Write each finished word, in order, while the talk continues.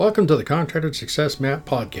Welcome to the Contractor Success Map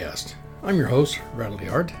podcast. I'm your host, Bradley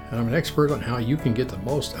Hart, and I'm an expert on how you can get the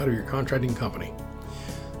most out of your contracting company.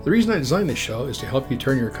 The reason I designed this show is to help you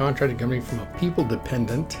turn your contracting company from a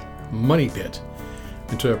people-dependent money pit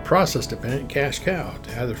into a process-dependent cash cow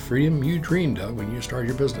to have the freedom you dreamed of when you started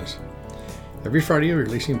your business. Every Friday, we're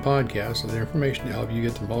releasing podcasts with information to help you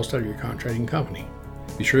get the most out of your contracting company.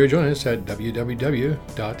 Be sure to join us at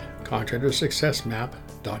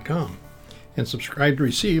www.contractorsuccessmap.com. and subscribe to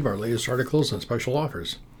receive our latest articles and special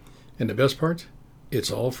offers. And the best part,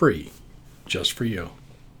 it's all free, just for you.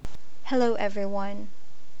 Hello everyone,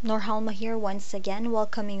 Norhalma here once again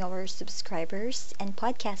welcoming our subscribers and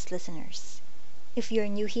podcast listeners. If you're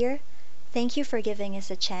new here, thank you for giving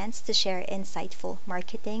us a chance to share insightful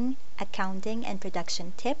marketing, accounting, and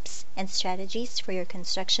production tips and strategies for your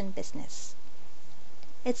construction business.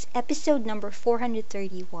 It's episode number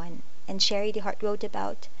 431, and Sherry DeHart wrote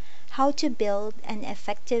about how to build an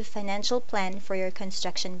effective financial plan for your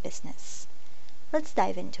construction business. Let's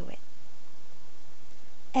dive into it.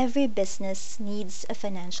 Every business needs a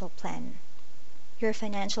financial plan. Your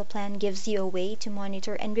financial plan gives you a way to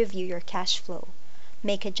monitor and review your cash flow,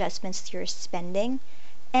 make adjustments to your spending,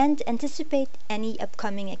 and anticipate any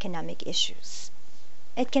upcoming economic issues.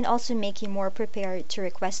 It can also make you more prepared to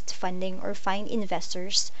request funding or find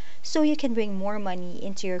investors so you can bring more money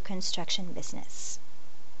into your construction business.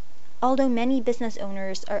 Although many business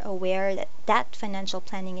owners are aware that financial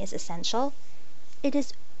planning is essential, it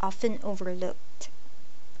is often overlooked.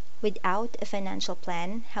 Without a financial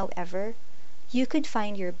plan, however, you could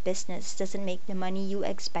find your business doesn't make the money you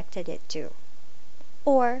expected it to.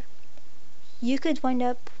 Or you could wind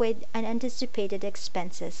up with unanticipated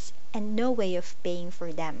expenses and no way of paying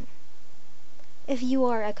for them. If you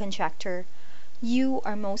are a contractor, you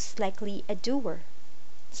are most likely a doer,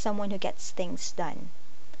 someone who gets things done.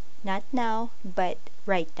 Not now, but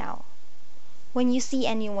right now. When you see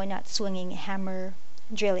anyone not swinging a hammer,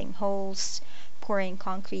 drilling holes, pouring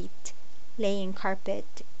concrete, laying carpet,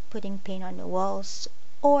 putting paint on the walls,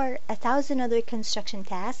 or 1,000 other construction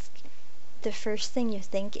tasks, the first thing you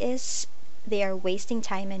think is they are wasting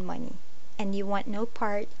time and money, and you want no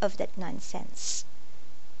part of that nonsense.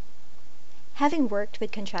 Having worked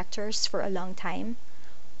with contractors for a long time,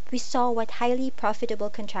 we saw what highly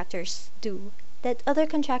profitable contractors do that other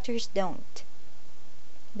contractors don't.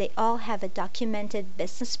 They all have a documented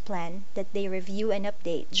business plan that they review and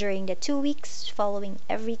update during the 2 weeks following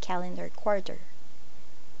every calendar quarter.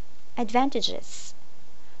 Advantages: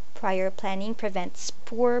 prior planning prevents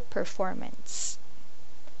poor performance.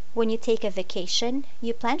 When you take a vacation,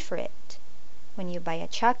 you plan for it. When you buy a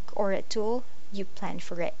truck or a tool, you plan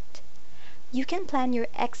for it. You can plan your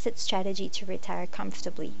exit strategy to retire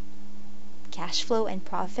comfortably. Cash flow and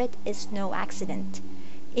profit is no accident.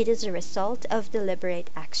 It is a result of deliberate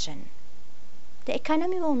action. The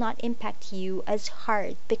economy will not impact you as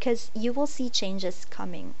hard because you will see changes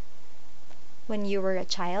coming. When you were a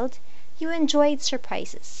child, you enjoyed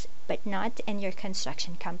surprises, but not in your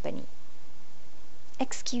construction company.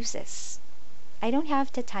 Excuses: I don't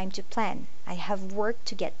have the time to plan. I have work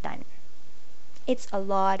to get done. It's a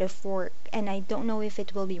lot of work and I don't know if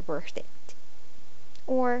it will be worth it.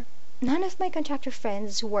 Or none of my contractor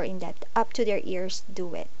friends who are in debt up to their ears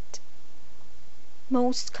do it.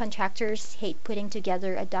 Most contractors hate putting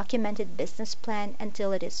together a documented business plan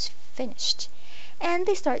until it is finished, and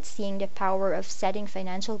they start seeing the power of setting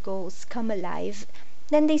financial goals come alive.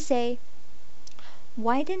 Then they say,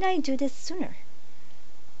 "Why didn't I do this sooner?"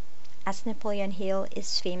 As Napoleon Hill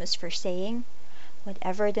is famous for saying,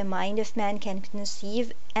 "Whatever the mind of man can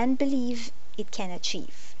conceive and believe, it can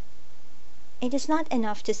achieve." It is not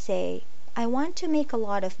enough to say, "I want to make a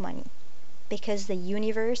lot of money," because the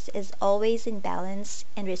universe is always in balance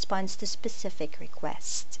and responds to specific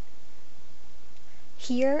requests.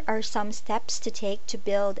 Here are some steps to take to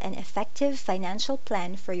build an effective financial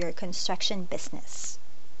plan for your construction business.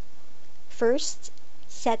 First,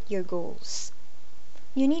 set your goals.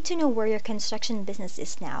 You need to know where your construction business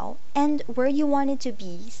is now and where you want it to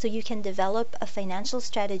be so you can develop a financial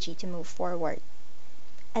strategy to move forward.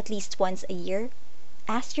 At least once a year,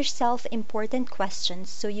 ask yourself important questions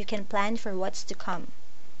so you can plan for what's to come.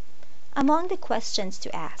 Among the questions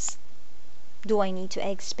to ask: do I need to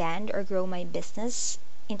expand or grow my business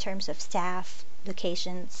in terms of staff,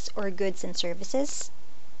 locations, or goods and services?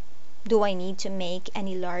 Do I need to make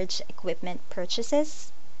any large equipment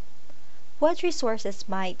purchases? What resources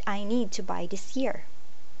might I need to buy this year?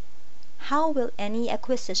 How will any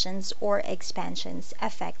acquisitions or expansions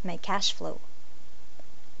affect my cash flow?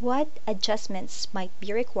 What adjustments might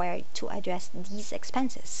be required to address these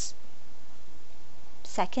expenses?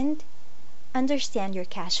 Second, Understand your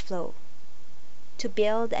cash flow. To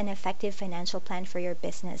build an effective financial plan for your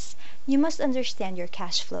business, you must understand your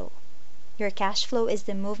cash flow. Your cash flow is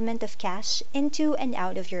the movement of cash into and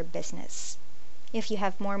out of your business. If you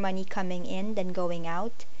have more money coming in than going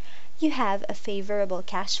out, you have a favorable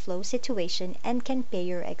cash flow situation and can pay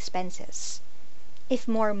your expenses. If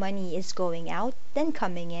more money is going out than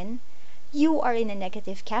coming in, you are in a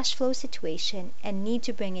negative cash flow situation and need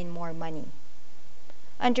to bring in more money.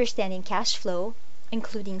 Understanding cash flow,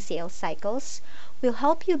 including sales cycles, will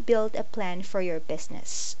help you build a plan for your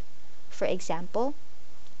business. For example,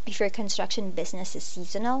 if your construction business is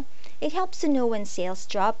seasonal, it helps to know when sales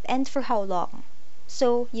drop and for how long,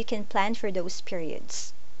 so you can plan for those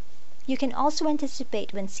periods. You can also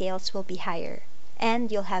anticipate when sales will be higher,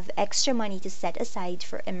 and you'll have extra money to set aside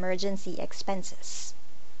for emergency expenses.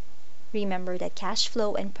 Remember that cash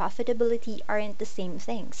flow and profitability aren't the same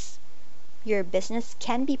things. Your business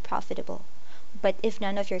can be profitable, but if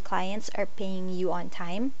none of your clients are paying you on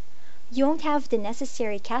time, you won't have the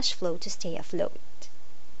necessary cash flow to stay afloat.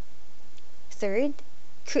 Third,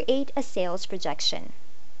 create a sales projection.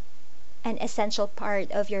 An essential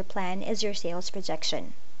part of your plan is your sales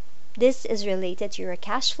projection. This is related to your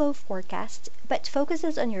cash flow forecast but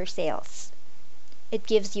focuses on your sales. It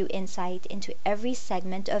gives you insight into every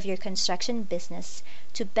segment of your construction business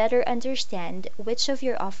to better understand which of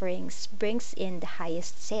your offerings brings in the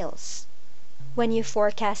highest sales. When you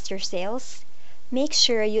forecast your sales, make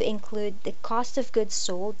sure you include the cost of goods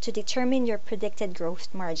sold to determine your predicted gross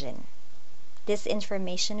margin. This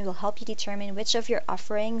information will help you determine which of your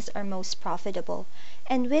offerings are most profitable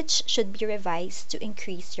and which should be revised to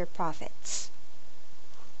increase your profits.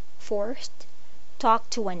 Fourth, talk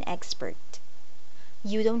to an expert.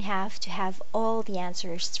 You don't have to have all the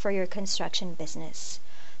answers for your construction business,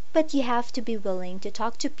 but you have to be willing to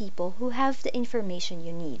talk to people who have the information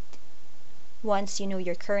you need. Once you know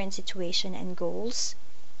your current situation and goals,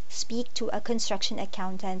 speak to a construction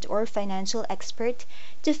accountant or financial expert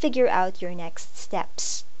to figure out your next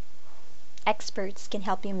steps. Experts can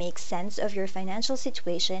help you make sense of your financial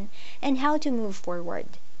situation and how to move forward,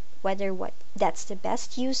 whether that's the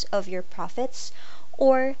best use of your profits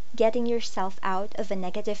or getting yourself out of a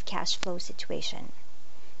negative cash flow situation.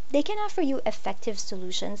 They can offer you effective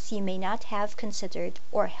solutions you may not have considered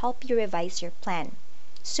or help you revise your plan,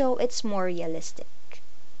 so it's more realistic.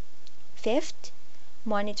 Fifth,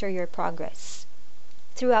 monitor your progress.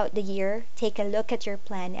 Throughout the year, take a look at your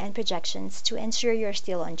plan and projections to ensure you're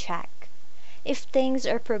still on track. If things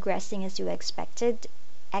are progressing as you expected,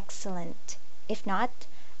 excellent. If not,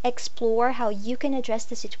 explore how you can address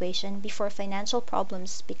the situation before financial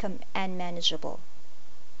problems become unmanageable.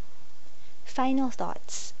 Final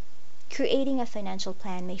thoughts. Creating a financial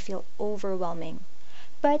plan may feel overwhelming,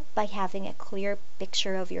 but by having a clear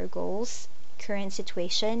picture of your goals, current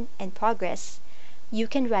situation, and progress, you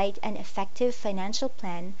can write an effective financial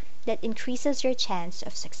plan that increases your chance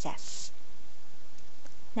of success.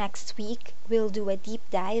 Next week, we'll do a deep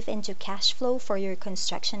dive into cash flow for your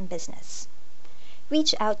construction business.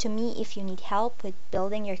 Reach out to me if you need help with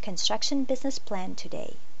building your construction business plan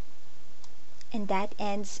today. And that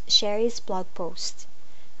ends Sherry's blog post.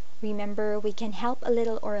 Remember, we can help a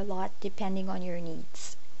little or a lot depending on your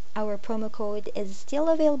needs. Our promo code is still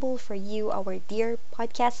available for you, our dear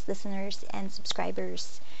podcast listeners and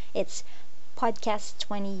subscribers. It's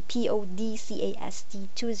podcast20,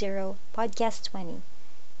 PODCAST20, podcast20.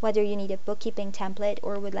 Whether you need a bookkeeping template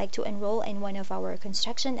or would like to enroll in one of our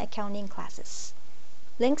construction accounting classes.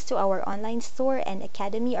 Links to our online store and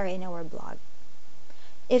academy are in our blog.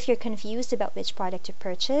 If you're confused about which product to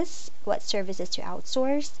purchase, what services to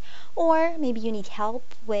outsource, or maybe you need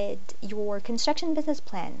help with your construction business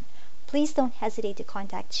plan, please don't hesitate to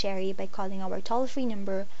contact Sherry by calling our toll-free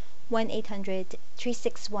number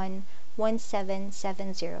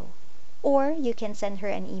 1-800-361-1770. Or you can send her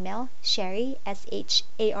an email, Sherry,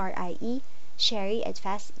 SHARIE,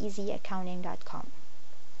 Sherry@fasteasyaccounting.com.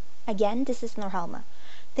 Again, this is Norhalma.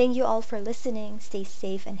 Thank you all for listening. Stay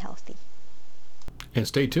safe and healthy. And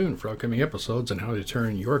stay tuned for upcoming episodes on how to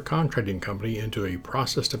turn your contracting company into a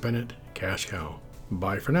process-dependent cash cow.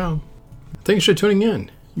 Bye for now. Thanks for tuning in.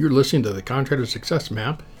 You're listening to the Contractor Success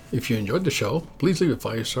Map. If you enjoyed the show, please leave a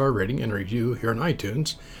 5-star rating and review here on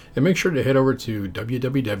iTunes. And make sure to head over to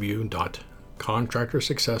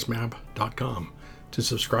www.contractorsuccessmap.com to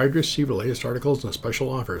subscribe to receive the latest articles and special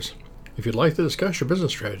offers. If you'd like to discuss your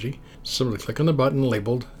business strategy, simply click on the button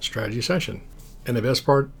labeled Strategy Session. And the best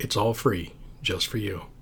part, it's all free, just for you.